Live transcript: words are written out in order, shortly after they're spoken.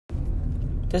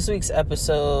This week's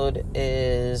episode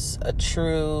is a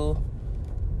true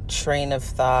train of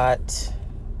thought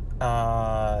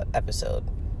episode.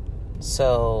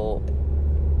 So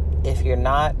if you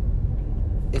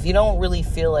don't really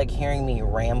feel like hearing me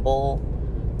ramble,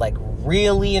 like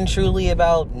really and truly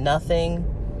about nothing,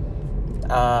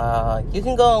 you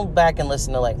can go back and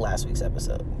listen to like last week's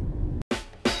episode.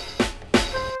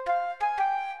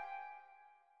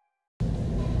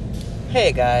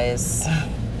 Hey guys,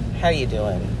 how you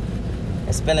doing?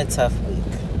 It's been a tough week,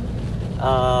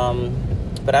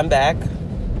 but I'm back.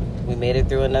 We made it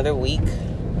through another week.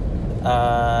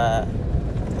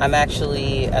 I'm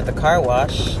actually at the car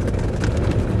wash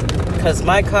because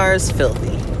my car is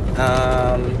filthy.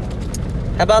 How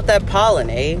about that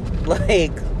pollen, eh?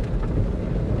 Like,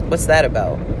 what's that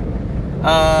about?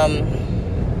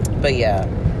 But yeah,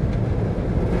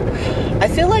 I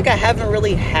feel like I haven't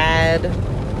really had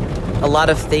a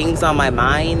lot of things on my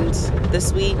mind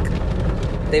this week.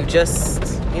 They've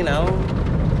just,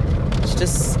 it's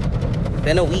just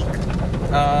been a week.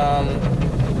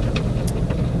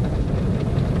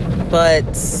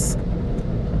 But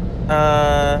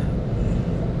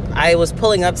I was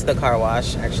pulling up to the car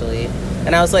wash, actually,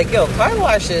 and I was like, yo, car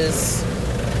washes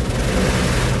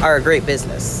are a great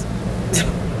business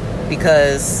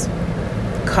because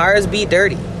cars be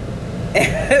dirty.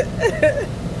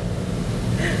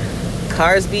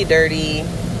 Cars be dirty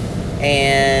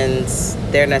and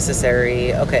they're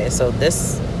necessary. Okay, so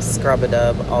this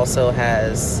Scrub-A-Dub also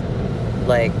has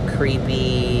like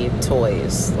creepy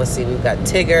toys. Let's see, we've got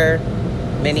Tigger,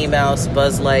 Minnie Mouse,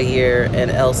 Buzz Lightyear, and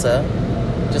Elsa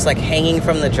just like hanging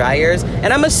from the dryers.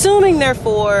 And I'm assuming they're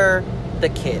for the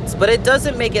kids, but it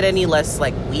doesn't make it any less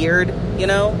like weird,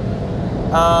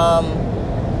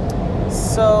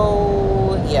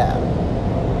 So yeah.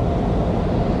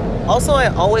 Also, I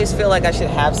always feel like I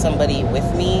should have somebody with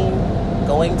me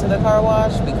going to the car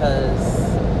wash because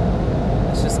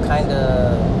it's just kind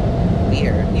of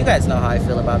weird. You guys know how I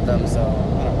feel about them, so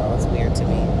I don't know. It's weird to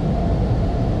me.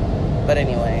 But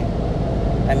anyway,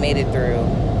 I made it through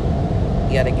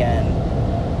yet again,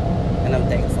 and I'm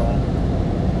thankful.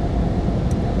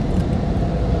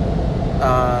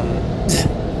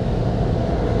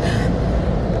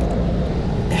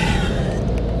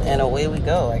 And away we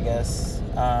go, I guess.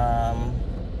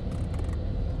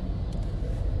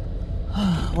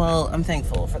 Well, I'm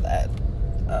thankful for that.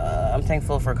 I'm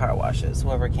thankful for car washes,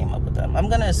 whoever came up with them. I'm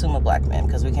gonna assume a black man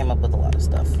because we came up with a lot of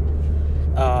stuff.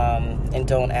 And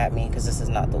don't at me because this is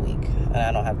not the week and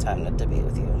I don't have time to debate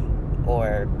with you,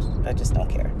 or I just don't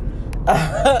care.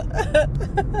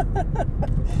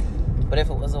 But if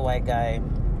it was a white guy,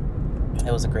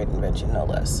 it was a great invention, no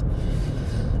less.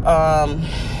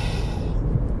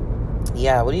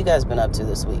 Yeah, what have you guys been up to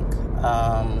this week?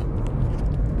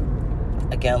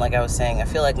 Again, like I was saying, I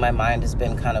feel like my mind has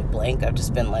been kind of blank. I've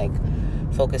just been like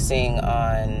focusing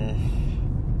on,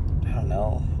 I don't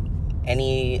know,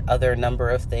 any other number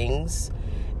of things.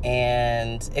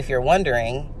 And if you're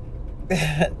wondering,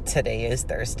 today is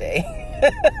Thursday.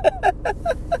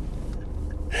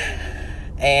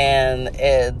 And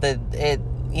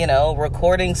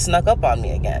recording snuck up on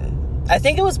me again. I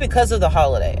think it was because of the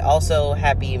holiday. Also,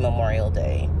 happy Memorial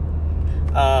Day.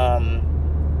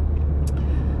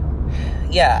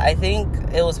 Yeah, I think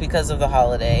it was because of the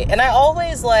holiday. And I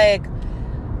always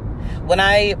when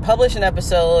I publish an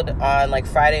episode on like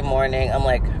Friday morning, I'm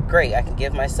like, great, I can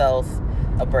give myself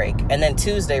a break. And then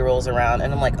Tuesday rolls around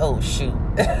and I'm like, oh shoot.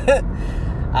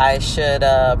 I should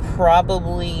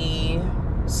probably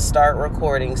start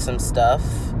recording some stuff.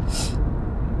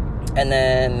 And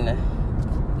then,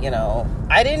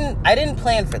 I didn't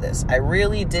plan for this. I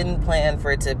really didn't plan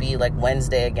for it to be like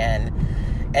Wednesday again.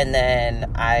 And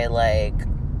then I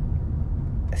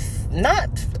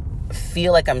not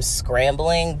feel like I'm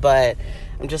scrambling, but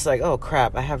I'm just like, oh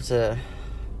crap, I have to,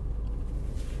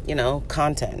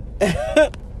 content.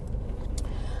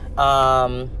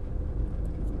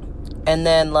 And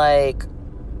then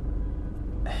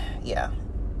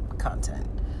content.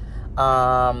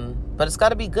 But it's got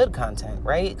to be good content,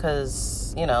 right?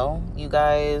 Because, you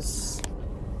guys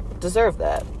deserve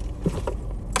that.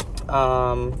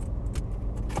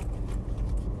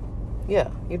 Yeah,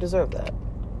 you deserve that.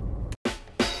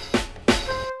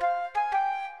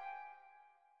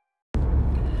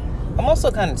 I'm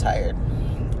also kind of tired.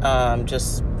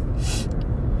 Just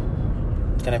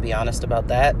gonna be honest about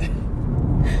that.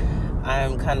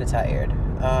 I'm kind of tired.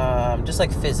 Just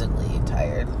like physically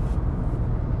tired.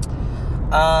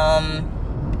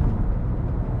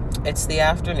 It's the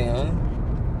afternoon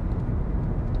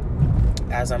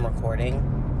as I'm recording,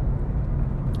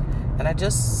 and I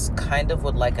just kind of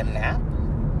would like a nap,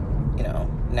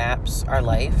 naps are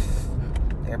life.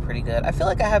 They're pretty good. I feel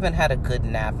like I haven't had a good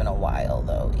nap in a while,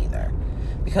 though, either.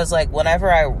 Because, like,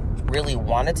 whenever I really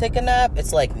want to take a nap,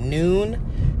 it's, like,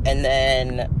 noon, and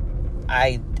then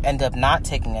I end up not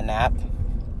taking a nap.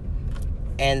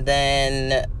 And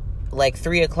then, like,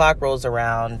 3 o'clock rolls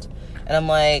around, and I'm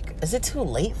like, is it too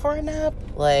late for a nap?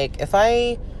 Like, if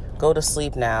I go to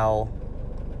sleep now,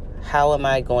 how am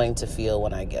I going to feel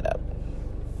when I get up?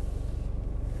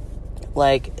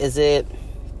 Like, is it...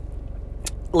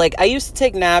 Like, I used to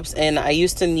take naps, and I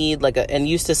used to need, and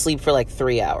used to sleep for,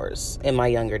 3 hours in my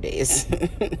younger days.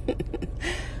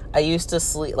 I used to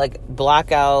sleep,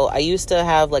 block out. I used to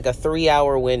have, a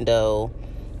 3-hour window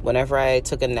whenever I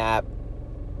took a nap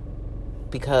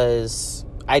because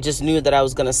I just knew that I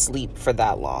was going to sleep for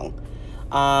that long.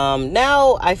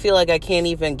 Now, I feel like I can't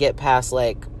even get past,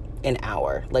 an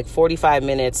hour. 45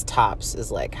 minutes tops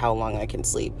is, how long I can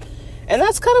sleep. And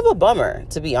that's kind of a bummer,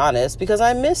 to be honest, because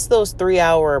I miss those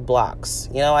 3-hour blocks.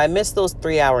 You know, I miss those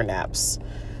 3-hour naps.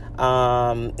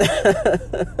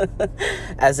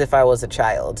 As if I was a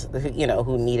child,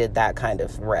 who needed that kind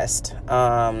of rest.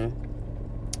 I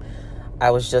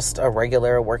was just a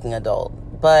regular working adult.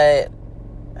 But,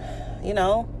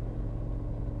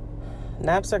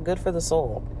 naps are good for the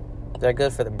soul. They're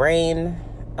good for the brain.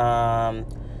 But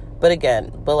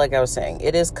like I was saying,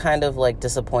 it is kind of,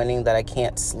 disappointing that I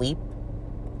can't sleep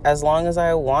as long as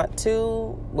I want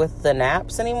to with the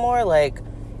naps anymore.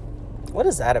 What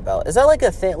is that about? Is that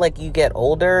a thing, you get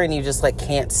older and you just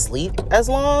can't sleep as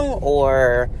long?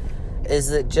 Or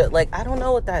is it just I don't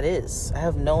know what that is. I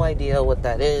have no idea what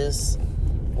that is,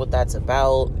 what that's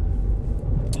about.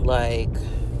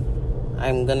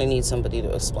 I'm gonna need somebody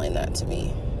to explain that to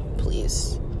me,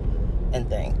 please, and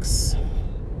thanks.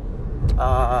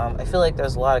 I feel like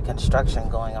there's a lot of construction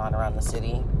going on around the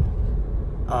city.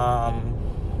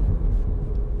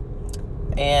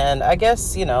 And I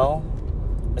guess,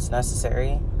 it's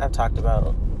necessary. I've talked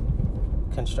about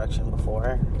construction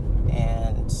before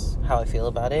and how I feel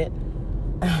about it.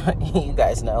 You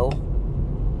guys know.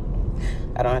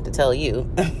 I don't have to tell you.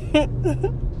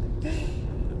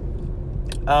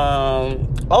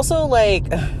 Also,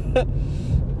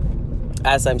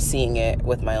 as I'm seeing it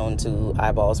with my own 2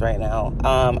 eyeballs right now,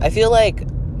 I feel like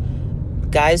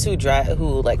guys who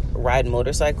ride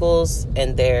motorcycles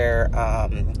and their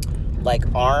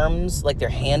arms, their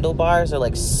handlebars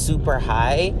are super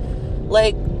high.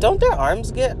 Don't their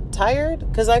arms get tired?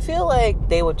 Because I feel like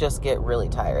they would just get really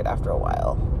tired after a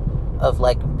while of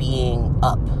being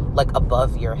up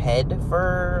above your head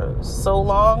for so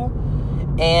long.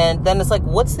 And then it's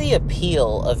what's the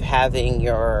appeal of having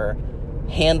your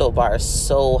handlebars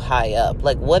so high up?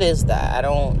 What is that? I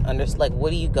don't understand.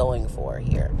 What are you going for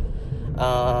here?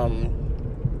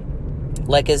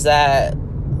 Is that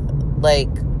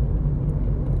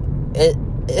it?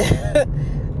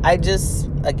 I just,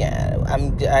 again,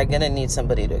 I'm gonna need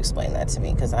somebody to explain that to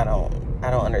me, because I don't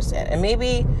understand. And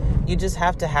maybe you just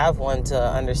have to have one to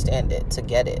understand it, to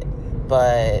get it.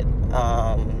 But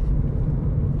I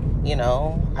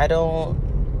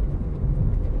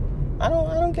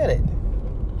don't get it.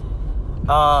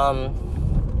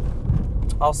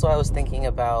 Also, I was thinking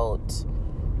about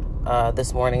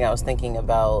this morning. I was thinking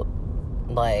about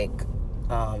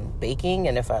baking,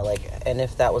 and if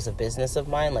that was a business of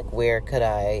mine, where could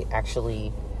I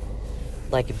actually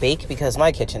bake, because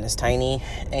my kitchen is tiny,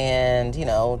 and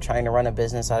trying to run a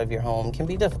business out of your home can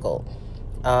be difficult,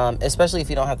 especially if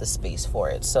you don't have the space for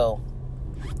it. So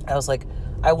I was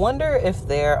I wonder if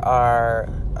there are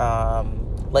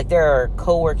there are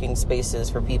co-working spaces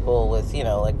for people with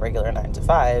regular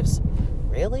 9-to-5s.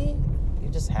 Really? You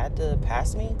just had to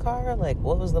pass me a car?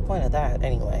 What was the point of that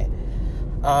anyway?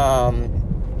 I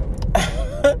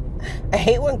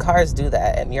hate when cars do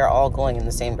that and you're all going in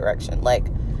the same direction.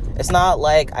 It's not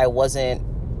like I wasn't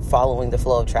following the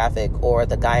flow of traffic, or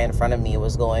the guy in front of me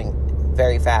was going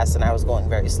very fast and I was going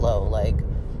very slow.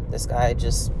 This guy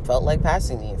just felt like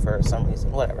passing me for some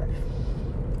reason, whatever.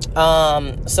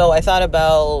 So I thought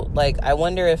about, I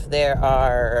wonder if there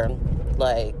are,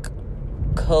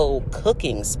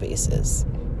 co-cooking spaces.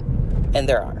 And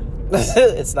there are.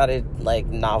 It's not a,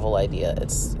 novel idea.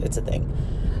 It's a thing.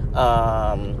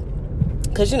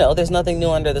 Because, there's nothing new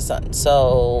under the sun.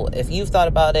 So if you've thought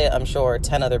about it, I'm sure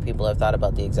 10 other people have thought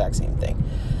about the exact same thing.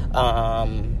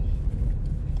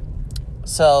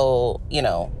 So,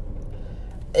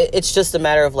 it's just a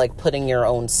matter of putting your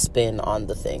own spin on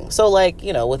the thing. So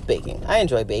with baking, I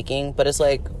enjoy baking, but it's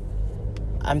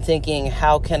I'm thinking,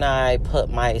 how can I put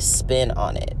my spin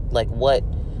on it? What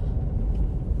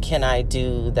can I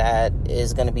do that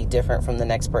is going to be different from the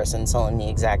next person selling the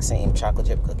exact same chocolate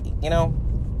chip cookie,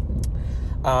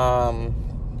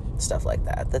 Stuff like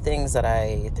that. The things that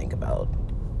I think about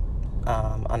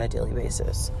on a daily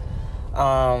basis.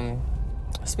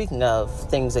 Speaking of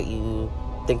things that you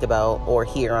think about or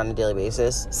hear on a daily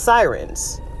basis,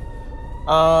 sirens,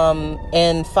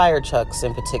 and fire trucks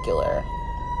in particular,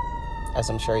 as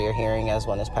I'm sure you're hearing as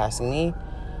one is passing me.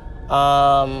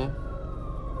 And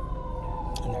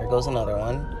there goes another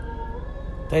one.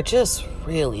 They're just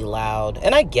really loud.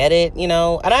 And I get it, and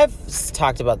I've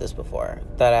talked about this before,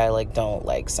 that I, don't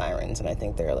like sirens, and I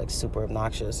think they're, super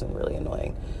obnoxious and really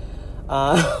annoying.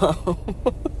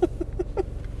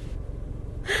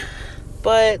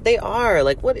 But they are,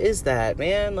 what is that,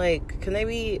 man? Can they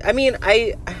be,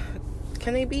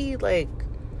 can they be,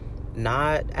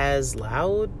 not as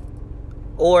loud?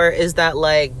 Or is that,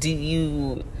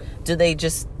 do they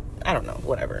just, I don't know,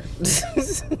 whatever.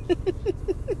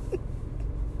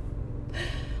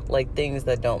 Things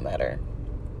that don't matter.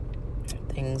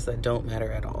 Things that don't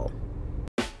matter at all.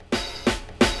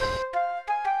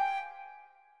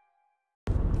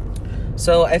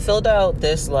 So I filled out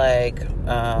this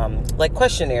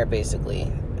questionnaire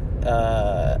basically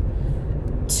for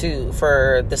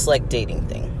this dating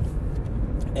thing.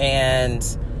 And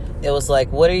it was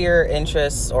what are your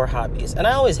interests or hobbies? And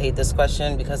I always hate this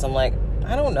question because I'm I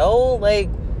don't know,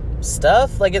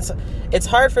 stuff. It's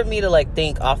hard for me to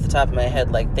think off the top of my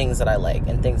head things that I like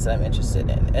and things that I'm interested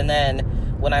in. And then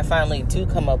when I finally do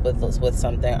come up with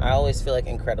something, I always feel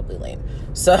incredibly lame.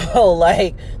 So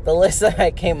the list that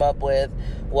I came up with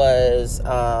was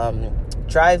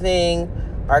driving,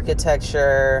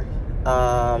 architecture,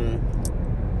 oh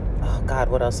God,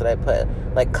 what else did I put?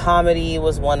 Comedy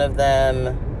was one of them,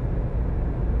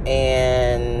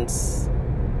 and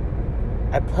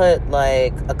I put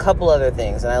a couple other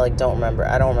things, and I don't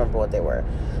remember what they were.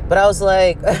 But I was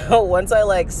once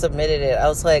I submitted it, I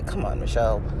was come on,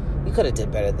 Michelle, you could have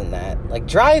did better than that.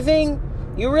 Driving,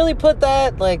 you really put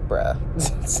that? Bruh.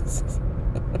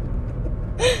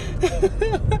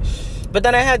 But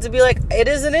then I had to be it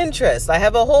is an interest. I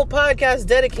have a whole podcast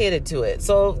dedicated to it.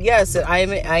 So yes, I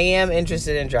am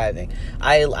interested in driving.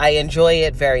 I enjoy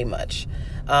it very much.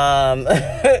 But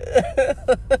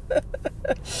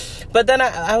then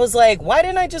I was why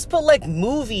didn't I just put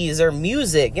movies or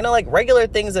music, regular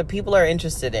things that people are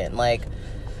interested in,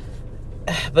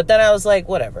 but then I was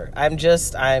whatever,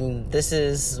 this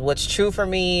is what's true for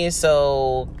me.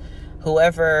 So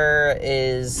whoever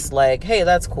is hey,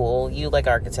 that's cool, you like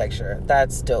architecture,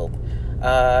 that's dope,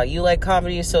 you like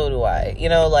comedy, so do I,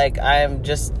 I'm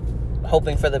just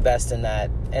hoping for the best in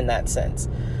that sense.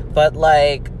 But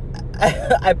I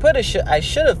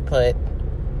should have put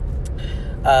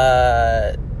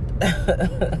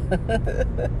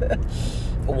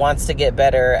wants to get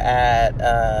better at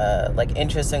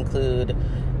interests include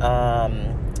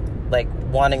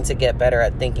wanting to get better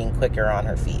at thinking quicker on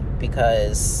her feet,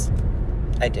 because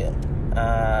I do.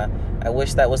 I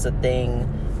wish that was a thing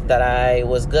that I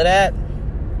was good at,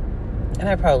 and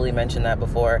I probably mentioned that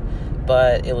before,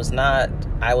 but it was not.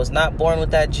 I was not born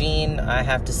with that gene. I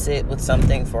have to sit with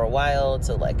something for a while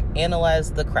to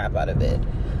analyze the crap out of it.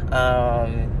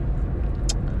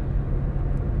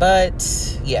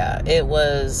 But yeah, it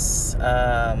was,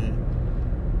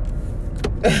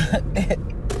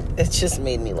 it just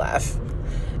made me laugh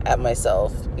at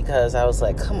myself, because I was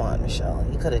come on, Michelle,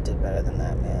 you could have did better than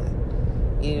that,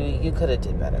 man. You could have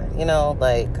did better,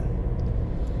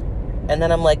 and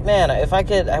then I'm man,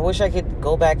 I wish I could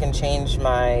go back and change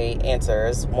my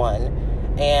answers, one,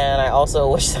 and I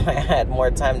also wish that I had more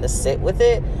time to sit with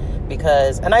it.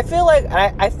 Because, and I feel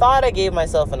I thought I gave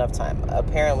myself enough time.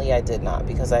 Apparently I did not,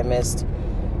 because I missed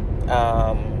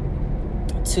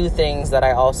two things that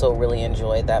I also really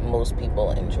enjoyed, that most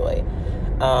people enjoy,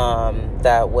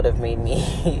 that would have made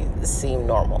me seem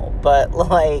normal. But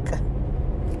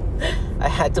I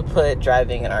had to put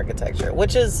driving and architecture,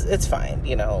 which is, it's fine,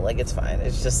 it's fine.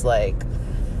 It's just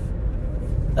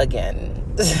again,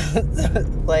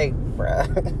 bruh.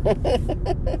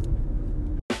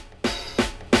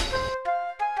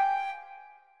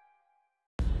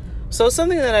 So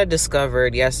something that I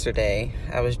discovered yesterday,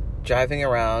 I was driving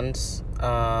around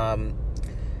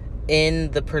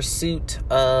in the pursuit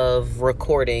of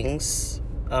recordings.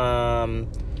 I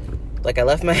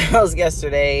left my house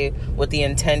yesterday with the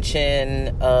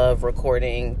intention of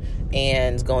recording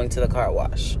and going to the car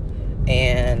wash.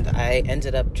 And I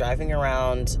ended up driving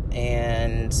around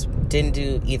and didn't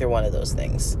do either one of those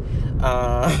things.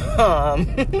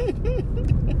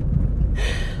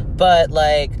 But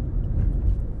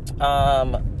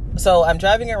so I'm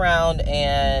driving around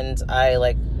and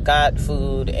I got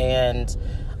food, and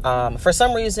for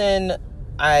some reason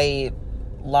I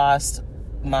lost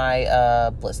my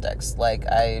Blistex. Like,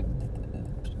 I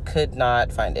could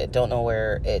not find it. Don't know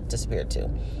where it disappeared to.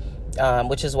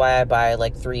 Which is why I buy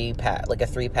like a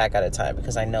 3-pack at a time,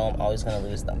 because I know I'm always going to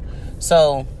lose them.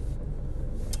 So,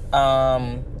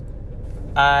 I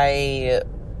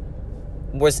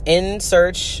was in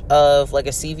search of like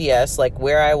a CVS, like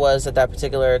where I was at that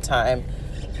particular time.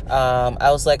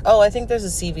 I was like, oh, I think there's a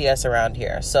CVS around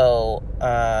here. So,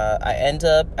 I end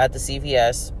up at the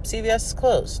CVS. CVS is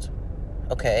closed.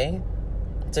 Okay.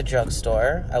 It's a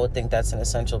drugstore. I would think that's an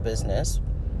essential business,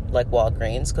 like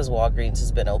Walgreens, because Walgreens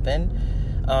has been open.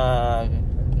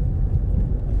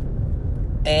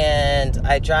 And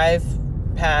I drive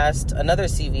past another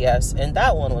CVS, and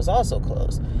that one was also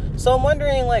closed. So I'm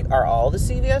wondering, like, are all the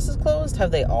CVSs closed?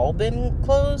 Have they all been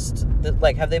closed?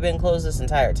 Like, have they been closed this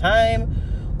entire time?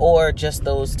 Or just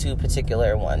those two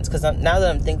particular ones? Because now that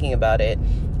I'm thinking about it,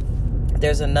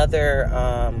 there's another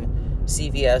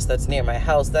CVS that's near my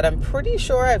house that I'm pretty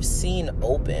sure I've seen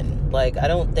open. Like, I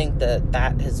don't think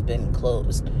that has been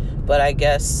closed. But I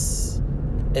guess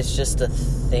it's just a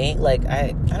thing. Like,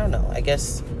 I don't know. I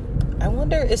guess, I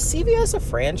wonder, is CVS a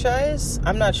franchise?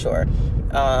 I'm not sure.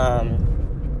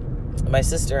 My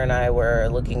sister and I were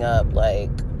looking up, like,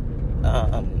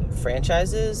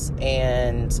 franchises,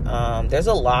 and there's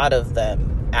a lot of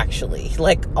them, actually.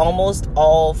 Like, almost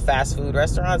all fast food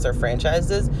restaurants are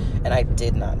franchises, and I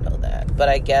did not know that. But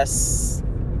I guess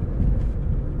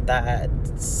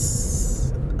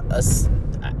that's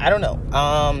I don't know.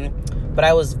 But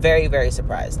I was very, very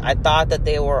surprised. I thought that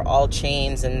they were all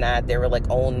chains and that they were, like,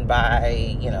 owned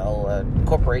by, you know, a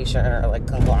corporation or, like,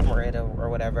 conglomerate or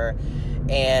whatever.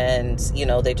 And, you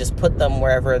know, they just put them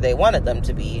wherever they wanted them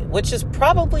to be, which is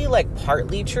probably, like,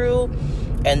 partly true.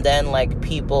 And then, like,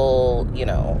 people, you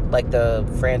know, like, the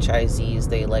franchisees,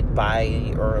 they, like,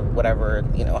 buy or whatever,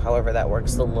 you know, however that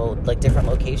works, like, different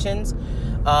locations.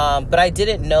 But I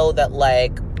didn't know that,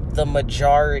 like, the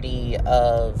majority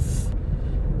of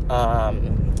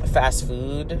fast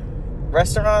food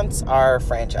restaurants are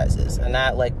franchises, and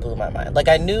that, like, blew my mind. Like,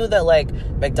 I knew that, like,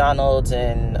 McDonald's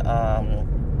and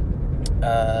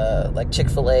like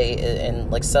Chick-fil-A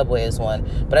and, like, Subway is one,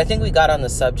 but I think we got on the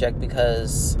subject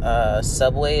because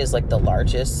Subway is, like, the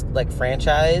largest, like,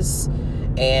 franchise,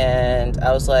 and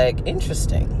I was like,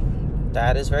 interesting.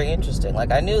 That is very interesting.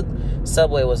 Like, I knew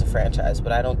Subway was a franchise,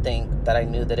 but I don't think that I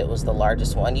knew that it was the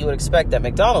largest one. You would expect that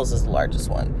McDonald's is the largest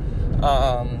one.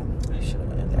 I should have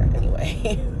went in there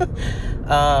anyway.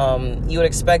 You would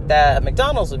expect that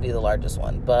McDonald's would be the largest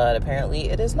one, but apparently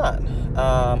it is not.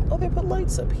 Oh, they put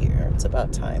lights up here. It's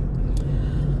about time.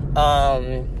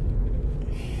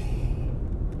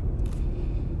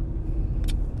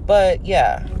 But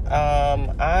yeah,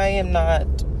 I am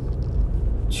not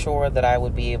sure that I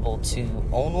would be able to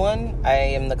own one. I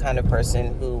am the kind of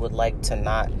person who would like to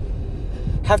not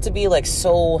have to be, like,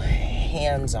 so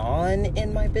hands-on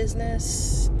in my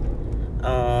business,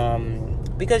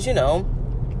 because, you know,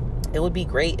 it would be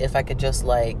great if I could just,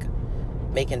 like,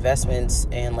 make investments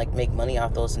and, like, make money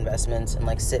off those investments and,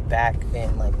 like, sit back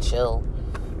and, like, chill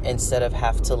instead of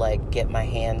have to, like, get my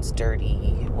hands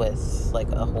dirty with,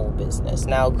 like, a whole business.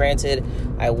 Now, granted,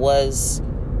 I was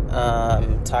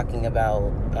talking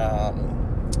about,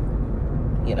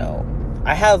 you know,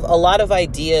 I have a lot of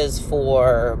ideas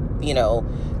for, you know,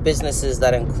 businesses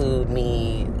that include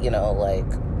me, you know, like,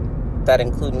 that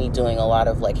include me doing a lot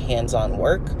of, like, hands-on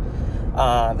work,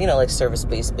 you know, like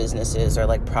service-based businesses or,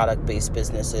 like, product-based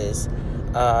businesses,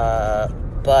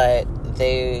 but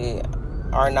they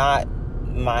are not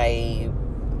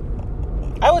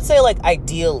I would say, like,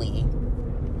 ideally,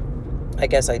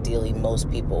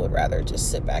 most people would rather just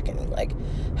sit back and, like,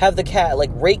 have the like,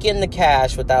 rake in the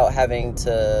cash without having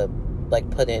to,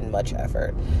 like, put in much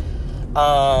effort.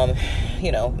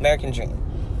 You know, American dream.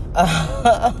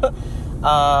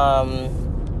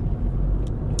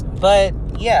 But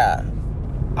yeah,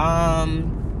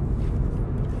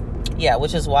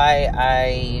 which is why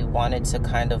I wanted to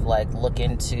kind of, like, look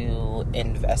into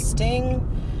investing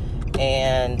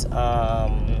and,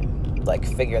 like,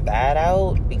 figure that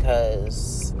out,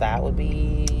 because that would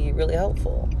be really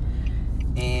helpful.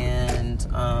 And,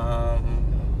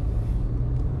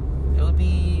 it would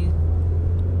be,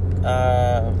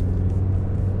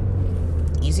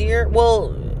 easier.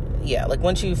 Well, yeah, like,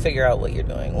 once you figure out what you're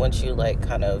doing, once you, like,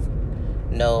 kind of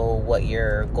know what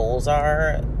your goals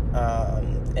are,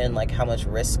 and, like, how much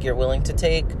risk you're willing to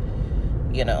take,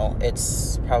 you know,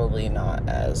 it's probably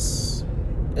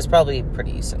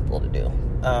pretty simple to do.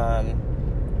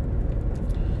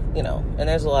 You know, and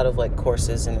there's a lot of, like,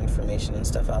 courses and information and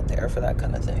stuff out there for that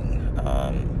kind of thing.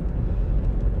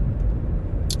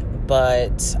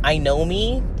 But I know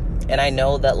me, And I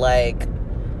know that, like,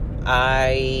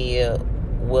 I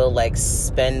will, like,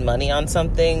 spend money on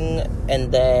something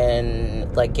and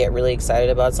then, like, get really excited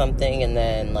about something and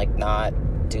then, like, not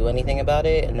do anything about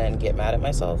it and then get mad at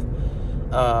myself.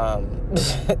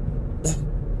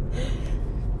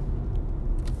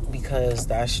 Because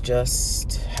that's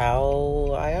just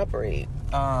how I operate.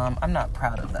 I'm not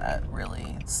proud of that,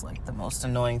 really. It's, like, the most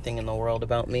annoying thing in the world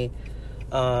about me.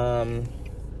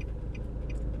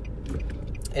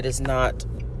 It is not,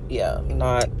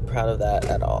 not proud of that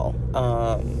at all.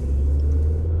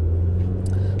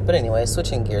 But anyway,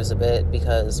 switching gears a bit,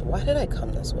 because why did I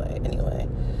come this way? Anyway,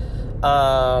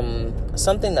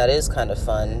 something that is kind of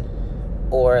fun,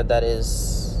 or that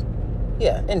is,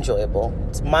 enjoyable.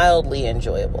 It's mildly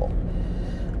enjoyable.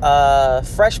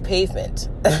 Fresh pavement.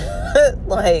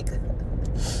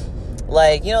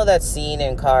 Like, you know that scene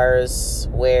in Cars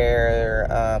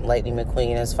where Lightning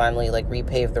McQueen has finally, like,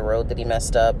 repaved the road that he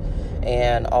messed up,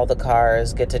 and all the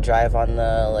cars get to drive on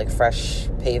the, like, fresh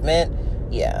pavement?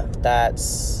 Yeah,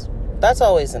 that's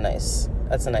always a nice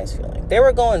feeling. They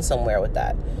were going somewhere with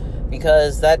that,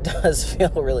 because that does feel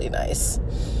really nice.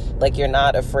 Like, you're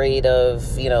not afraid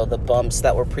of, you know, the bumps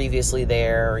that were previously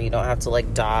there, or you don't have to,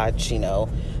 like, dodge, you know,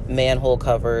 manhole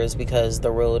covers, because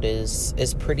the road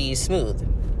is pretty smooth.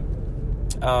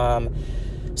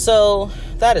 So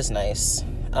that is nice.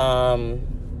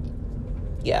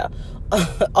 Yeah.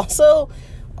 Also,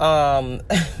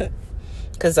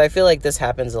 because I feel like this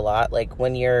happens a lot, like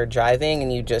when you're driving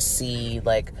and you just see,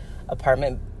 like,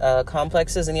 apartment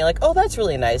complexes, and you're like, oh, that's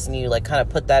really nice, and you, like, kind of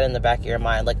put that in the back of your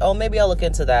mind, like, oh, maybe I'll look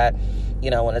into that,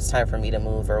 you know, when it's time for me to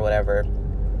move or whatever.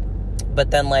 But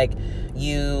then, like,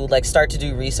 you, like, start to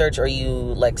do research, or you,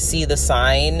 like, see the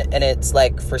sign and it's,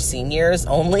 like, for seniors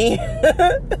only.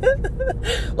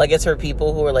 Like, it's for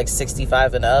people who are, like,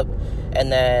 65 and up.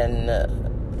 And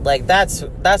then, like, that's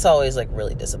always, like,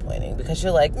 really disappointing, because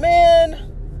you're like, man,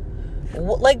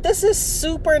 like, this is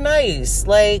super nice.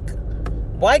 Like,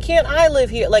 why can't I live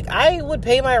here? Like, I would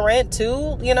pay my rent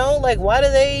too, you know? Like, why do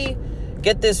they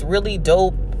get this really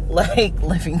dope, like,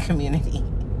 living community?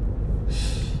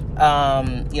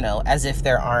 You know, as if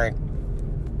there aren't,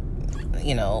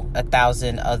 you know,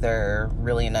 1,000 other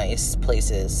really nice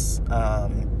places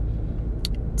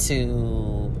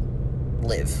to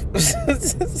live.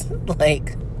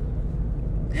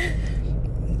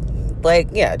 like,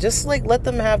 yeah, just, like, let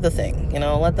them have the thing, you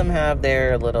know, let them have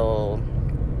their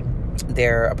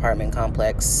apartment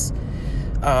complex,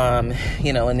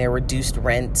 you know, and their reduced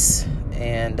rents,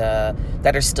 and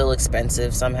that are still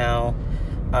expensive somehow.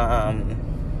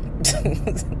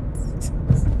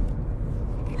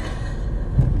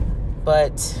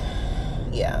 But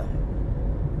yeah.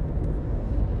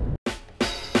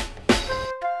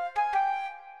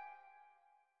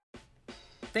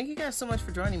 Thank you guys so much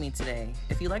for joining me today.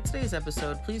 If you liked today's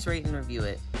episode, please rate and review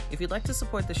it. If you'd like to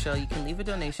support the show, you can leave a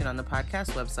donation on the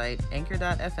podcast website,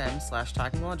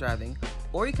 anchor.fm/talkingwhiledriving,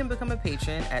 or you can become a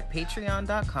patron at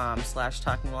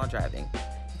patreon.com/talkingwhiledriving.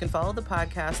 You can follow the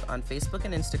podcast on Facebook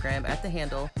and Instagram at the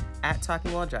handle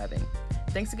 @talkingwhiledriving.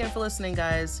 Thanks again for listening,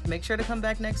 guys. Make sure to come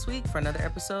back next week for another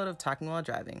episode of Talking While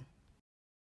Driving.